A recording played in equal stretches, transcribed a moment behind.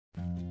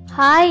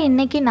Hi,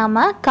 இன்னைக்கு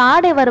நாம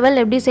காடை வறுவல்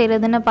எப்படி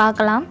செய்கிறதுன்னு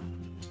பார்க்கலாம்.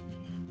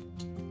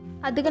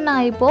 அதுக்கு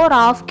நான் இப்போது ஒரு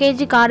 1/2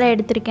 kg காடை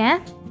எடுத்திருக்கேன்.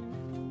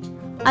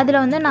 அதில்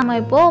வந்து நம்ம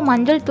இப்போது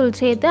மஞ்சள் தூள்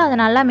சேர்த்து அதை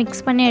நல்லா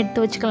மிக்ஸ் பண்ணி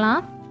எடுத்து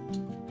வச்சுக்கலாம்.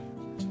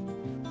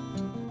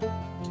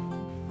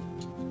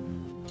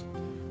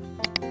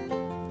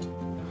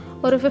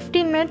 ஒரு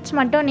 15 minutes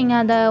மட்டும்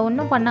நீங்கள் அதை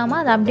ஒன்றும்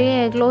பண்ணாமல் அதை அப்படியே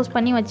க்ளோஸ்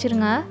பண்ணி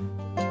வச்சுருங்க.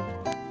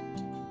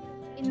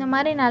 இந்த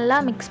மாதிரி நல்லா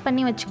மிக்ஸ்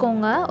பண்ணி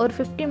வச்சுக்கோங்க. ஒரு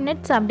 15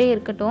 minutes அப்படியே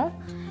இருக்கட்டும்.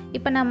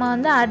 இப்போ நம்ம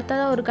வந்து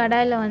அடுத்ததாக ஒரு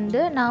கடாயில்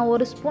வந்து நான்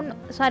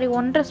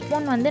 1.5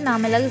 ஸ்பூன் வந்து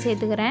நான் மிளகு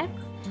சேர்த்துக்கிறேன்.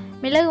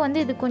 மிளகு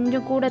வந்து இது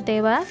கொஞ்சம் கூட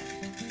தேவை.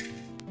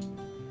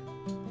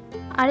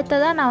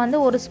 அடுத்ததாக நான்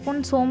வந்து 1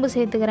 ஸ்பூன் சோம்பு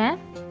சேர்த்துக்கிறேன்.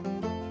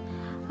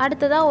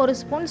 அடுத்ததாக 1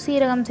 ஸ்பூன்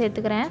சீரகம்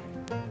சேர்த்துக்கிறேன்.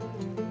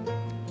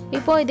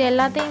 இப்போது இது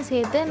எல்லாத்தையும்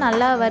சேர்த்து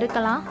நல்லா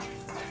வறுக்கலாம்.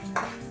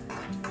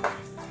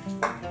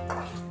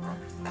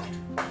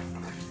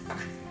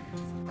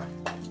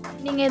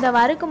 நீங்கள் இதை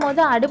வறுக்கும்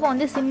போது அடுப்பை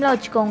வந்து சிம்மில்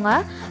வச்சுக்கோங்க.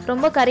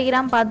 ரொம்ப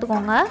கருகிராமல்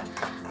பார்த்துக்கோங்க.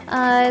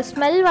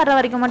 ஸ்மெல் வர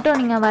வரைக்கும் மட்டும்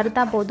நீங்கள்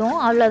வறுத்தா போதும்.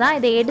 அவ்வளோதான்.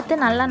 இதை எடுத்து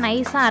நல்லா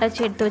நைஸாக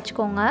அரைச்சி எடுத்து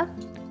வச்சுக்கோங்க.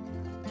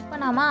 இப்போ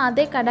நம்ம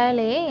அதே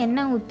கடாயிலேயே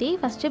எண்ணெய் ஊற்றி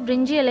ஃபஸ்ட்டு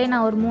பிரிஞ்சி இலையை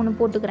நான் ஒரு 3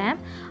 போட்டுக்கிறேன்.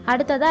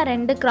 அடுத்ததாக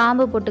 2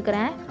 கிராம்பு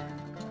போட்டுக்கிறேன்.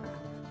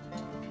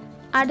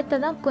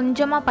 அடுத்ததாக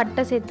கொஞ்சமாக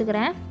பட்டை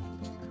சேர்த்துக்கிறேன்.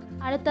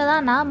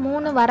 அடுத்ததாக நான்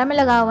 3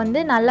 வரமிளகாய்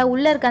வந்து நல்லா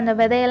உள்ளே இருக்க அந்த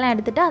விதையெல்லாம்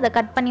எடுத்துகிட்டு அதை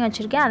கட் பண்ணி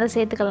வச்சுருக்கேன். அதை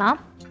சேர்த்துக்கலாம்.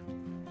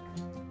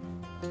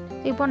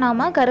 இப்போ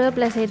நாம்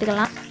கருவேப்பிலை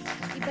சேர்த்துக்கலாம்.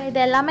 இப்போ இது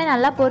எல்லாமே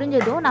நல்லா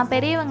பொரிஞ்சதும் நான்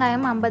பெரிய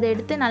வெங்காயம் 50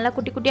 எடுத்து நல்லா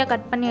குட்டி குட்டியாக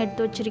கட் பண்ணி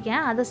எடுத்து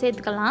வச்சுருக்கேன். அதை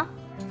சேர்த்துக்கலாம்.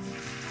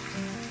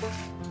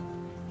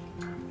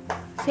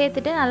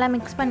 சேர்த்துட்டு நல்லா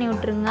மிக்ஸ் பண்ணி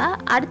விட்ருங்க.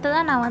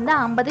 அடுத்ததாக நான் வந்து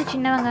 50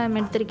 சின்ன வெங்காயம்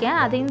எடுத்திருக்கேன்.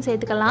 அதையும்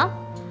சேர்த்துக்கலாம்.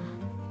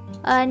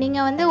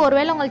 நீங்கள் வந்து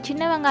ஒருவேளை உங்களுக்கு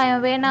சின்ன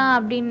வெங்காயம் வேணாம்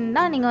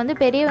அப்படின்னா நீங்கள் வந்து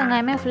பெரிய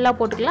வெங்காயமே ஃபுல்லாக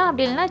போட்டுக்கலாம்.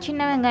 அப்படி இல்லைனா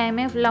சின்ன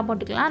வெங்காயமே ஃபுல்லாக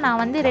போட்டுக்கலாம்.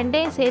 நான் வந்து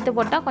 2ஐயும் சேர்த்து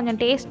போட்டால் கொஞ்சம்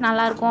டேஸ்ட்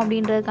நல்லாயிருக்கும்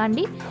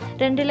அப்படின்றதுக்காண்டி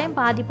 2லேயும்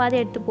பாதி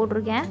பாதி எடுத்து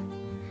போட்டிருக்கேன்.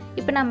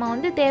 இப்போ நம்ம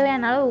வந்து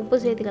தேவையான அளவு உப்பு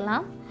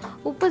சேர்த்துக்கலாம்.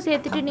 உப்பு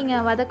சேர்த்துட்டு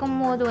நீங்கள் வதக்கும்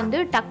போது வந்து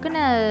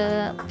டக்குன்னு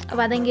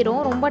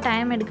வதங்கிடும். ரொம்ப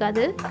டைம்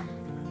எடுக்காது.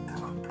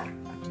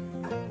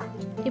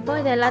 இப்போ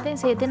இது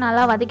எல்லாத்தையும் சேர்த்து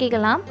நல்லா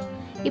வதக்கிக்கலாம்.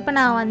 இப்போ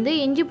நான் வந்து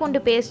இஞ்சி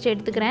பூண்டு பேஸ்ட்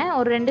எடுத்துக்கிறேன்.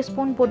 ஒரு 2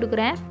 ஸ்பூன்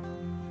போட்டுக்கிறேன்.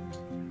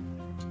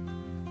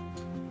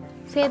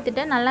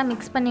 சேர்த்துட்டு நல்லா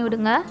மிக்ஸ் பண்ணி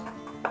விடுங்க.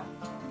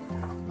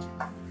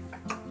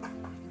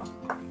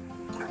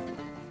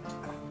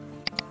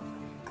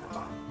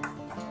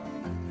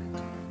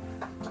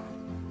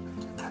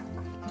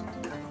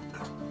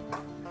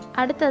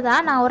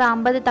 அடுத்ததாக நான் ஒரு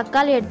 50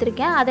 தக்காளி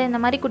எடுத்திருக்கேன். அதை இந்த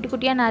மாதிரி குட்டி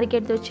குட்டியாக நறுக்கி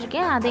எடுத்து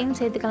வச்சுருக்கேன். அதையும்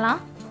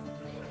சேர்த்துக்கலாம்.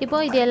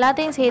 இப்போது இது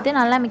எல்லாத்தையும் சேர்த்து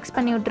நல்லா மிக்ஸ்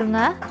பண்ணி விட்ருங்க.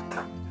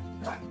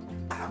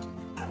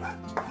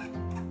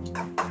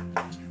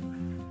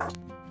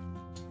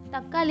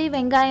 தக்காளி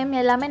வெங்காயம்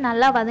எல்லாமே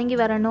நல்லா வதங்கி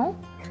வரணும்.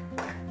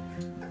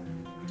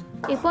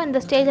 இப்போது இந்த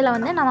ஸ்டேஜில்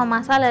வந்து நம்ம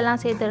மசாலா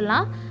எல்லாம்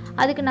சேர்த்துடலாம்.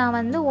 அதுக்கு நான்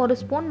வந்து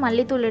 1 ஸ்பூன்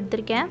மல்லித்தூள்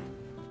எடுத்திருக்கேன்.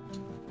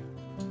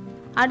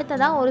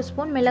 அடுத்ததாக 1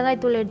 ஸ்பூன்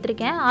மிளகாய் தூள்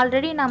எடுத்திருக்கேன்.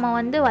 ஆல்ரெடி நம்ம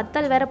வந்து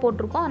வத்தல் வேற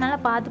போட்டிருக்கோம்.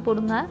 அதனால் பார்த்து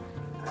போடுங்க.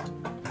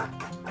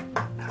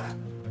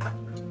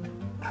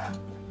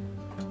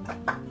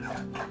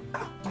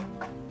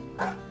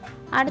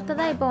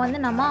 அடுத்ததாக இப்போ வந்து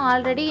நம்ம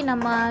ஆல்ரெடி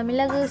நம்ம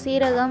மிளகு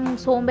சீரகம்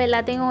சோம்பு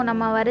எல்லாத்தையும்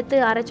நம்ம வறுத்து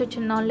அரைச்சி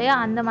வச்சுருந்தோம் இல்லையா,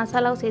 அந்த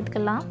மசாலாவை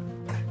சேர்த்துக்கலாம்.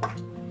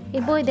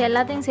 இப்போது இது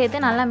எல்லாத்தையும்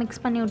சேர்த்து நல்லா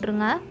மிக்ஸ் பண்ணி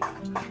விட்ருங்க.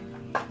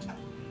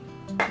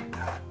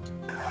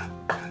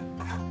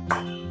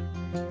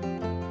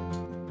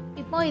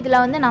 இப்போது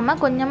இதில் வந்து நம்ம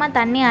கொஞ்சமாக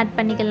தண்ணி ஆட்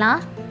பண்ணிக்கலாம்.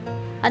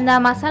 அந்த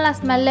மசாலா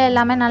ஸ்மெல்லு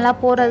எல்லாமே நல்லா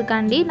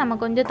போகிறதுக்காண்டி நம்ம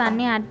கொஞ்சம்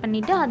தண்ணி ஆட்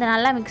பண்ணிவிட்டு அதை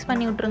நல்லா மிக்ஸ்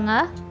பண்ணி விட்ருங்க.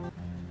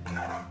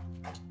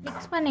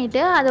 மிக்ஸ்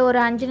பண்ணிவிட்டு அதை ஒரு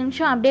 5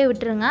 நிமிஷம் அப்படியே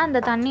விட்டுருங்க. அந்த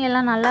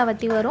தண்ணியெல்லாம் நல்லா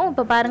வற்றி வரும்.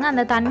 இப்போ பாருங்கள்,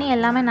 அந்த தண்ணி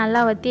எல்லாமே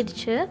நல்லா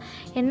வற்றிடுச்சு.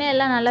 எண்ணெய்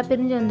எல்லாம் நல்லா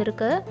பிரிஞ்சு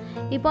வந்திருக்கு.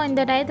 இப்போ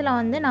இந்த டயத்தில்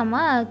வந்து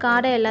நம்ம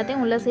காடை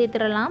எல்லாத்தையும் உள்ளே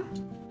சேர்த்துடலாம்.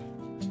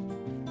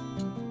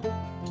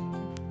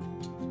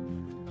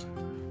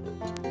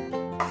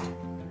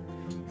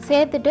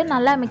 சேர்த்துட்டு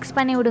நல்லா மிக்ஸ்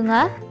பண்ணி விடுங்க.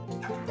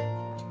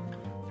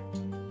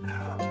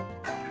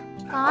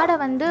 காடை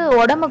வந்து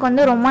உடம்புக்கு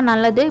வந்து ரொம்ப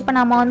நல்லது. இப்போ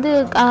நம்ம வந்து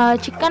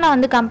சிக்கனை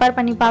வந்து கம்பேர்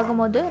பண்ணி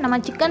பார்க்கும்போது நம்ம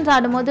சிக்கன்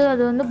சாப்பிடும்போது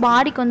அது வந்து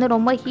பாடிக்கு வந்து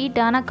ரொம்ப ஹீட்.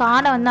 ஆனால்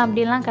காடை வந்து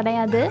அப்படிலாம்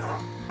கிடையாது.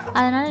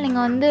 அதனால்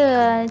நீங்கள் வந்து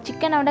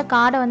சிக்கனை விட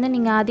காடை வந்து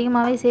நீங்கள்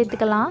அதிகமாகவே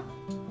சேர்த்துக்கலாம்.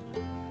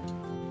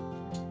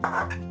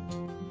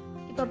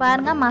 இப்போ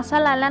பாருங்கள்,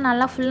 மசாலாலாம்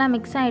நல்லா ஃபுல்லாக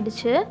மிக்ஸ்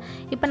ஆகிடுச்சு.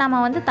 இப்போ நம்ம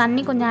வந்து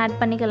தண்ணி கொஞ்சம்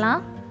ஆட்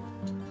பண்ணிக்கலாம்.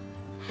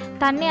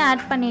 தண்ணி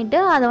ஆட் பண்ணிவிட்டு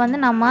அதை வந்து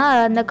நம்ம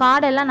அந்த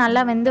காடெல்லாம்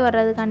நல்லா வெந்து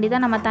வர்றதுக்காண்டி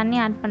தான் நம்ம தண்ணி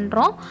ஆட்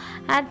பண்ணுறோம்.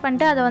 ஆட்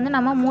பண்ணிட்டு அதை வந்து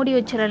நம்ம மூடி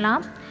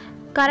வச்சிடலாம்.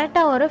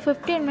 கரெக்டாக ஒரு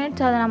 15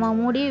 minutes அதை நம்ம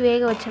மூடி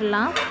வேக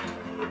வச்சிடலாம்.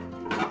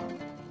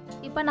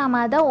 இப்போ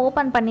நம்ம அதை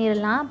ஓப்பன்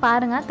பண்ணிடலாம்.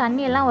 பாருங்கள்,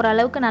 தண்ணியெல்லாம்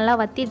ஓரளவுக்கு நல்லா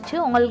வற்றிடுச்சு.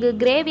 உங்களுக்கு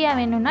கிரேவியாக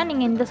வேணும்னா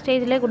நீங்கள் இந்த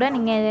ஸ்டேஜ்லேயே கூட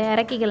நீங்கள்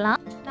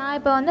இறக்கிக்கலாம். நான்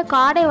இப்போ வந்து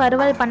காடை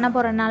வறுவல் பண்ண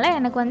போகிறதுனால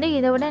எனக்கு வந்து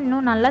இதை விட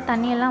இன்னும் நல்லா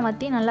தண்ணியெல்லாம்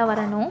வற்றி நல்லா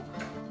வரணும்.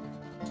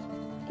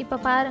 இப்போ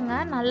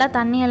பாருங்கள், நல்லா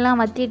தண்ணியெல்லாம்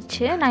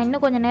வற்றிடுச்சு. நான்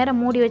இன்னும் கொஞ்சம் நேரம்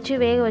மூடி வச்சு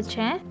வேக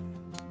வச்சேன்.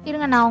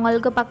 இருங்க, நான்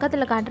உங்களுக்கு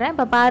பக்கத்தில் காட்டுறேன்.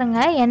 இப்போ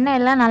பாருங்கள், எண்ணெய்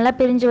எல்லாம் நல்லா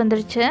பிரிஞ்சு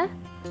வந்துருச்சு.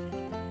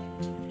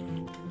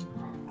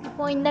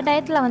 இந்த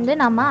டயத்தில் வந்து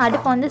நம்ம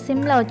அடுப்பை வந்து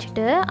சிம்மில்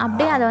வச்சுட்டு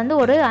அப்படியே அதை வந்து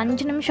ஒரு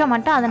 5 நிமிஷம்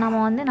மட்டும் அதை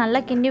நம்ம வந்து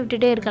நல்லா கிண்டி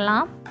விட்டுட்டே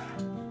இருக்கலாம்.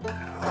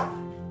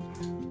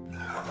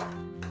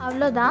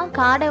 அவ்வளோதான்,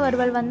 காடை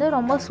வறுவல் வந்து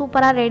ரொம்ப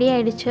சூப்பராக ரெடி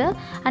ஆகிடுச்சு.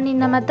 அண்ட்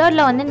இந்த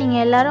மெத்தடில் வந்து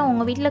நீங்கள் எல்லோரும்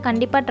உங்கள் வீட்டில்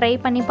கண்டிப்பாக ட்ரை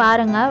பண்ணி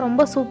பாருங்கள்,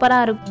 ரொம்ப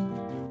சூப்பராக இருக்கும்.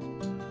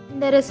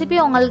 இந்த ரெசிபி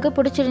உங்களுக்கு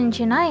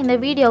பிடிச்சிருந்துச்சின்னா இந்த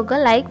வீடியோவுக்கு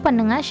லைக்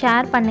பண்ணுங்கள்,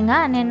 ஷேர்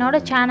பண்ணுங்கள் அண்ட்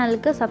என்னோடய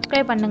சேனலுக்கு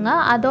சப்ஸ்கிரைப்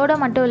பண்ணுங்கள். அதோடு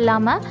மட்டும்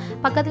இல்லாமல்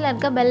பக்கத்தில்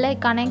இருக்க பெல்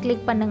ஐக்கானையும்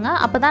கிளிக் பண்ணுங்கள்.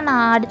 அப்போ தான்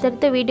நான்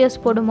அடுத்தடுத்த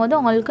வீடியோஸ் போடும்போது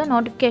உங்களுக்கு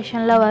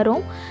நோட்டிஃபிகேஷனில்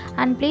வரும்.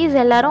 அண்ட் ப்ளீஸ்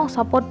எல்லோரும்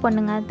சப்போர்ட்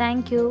பண்ணுங்கள்.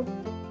 தேங்க்யூ.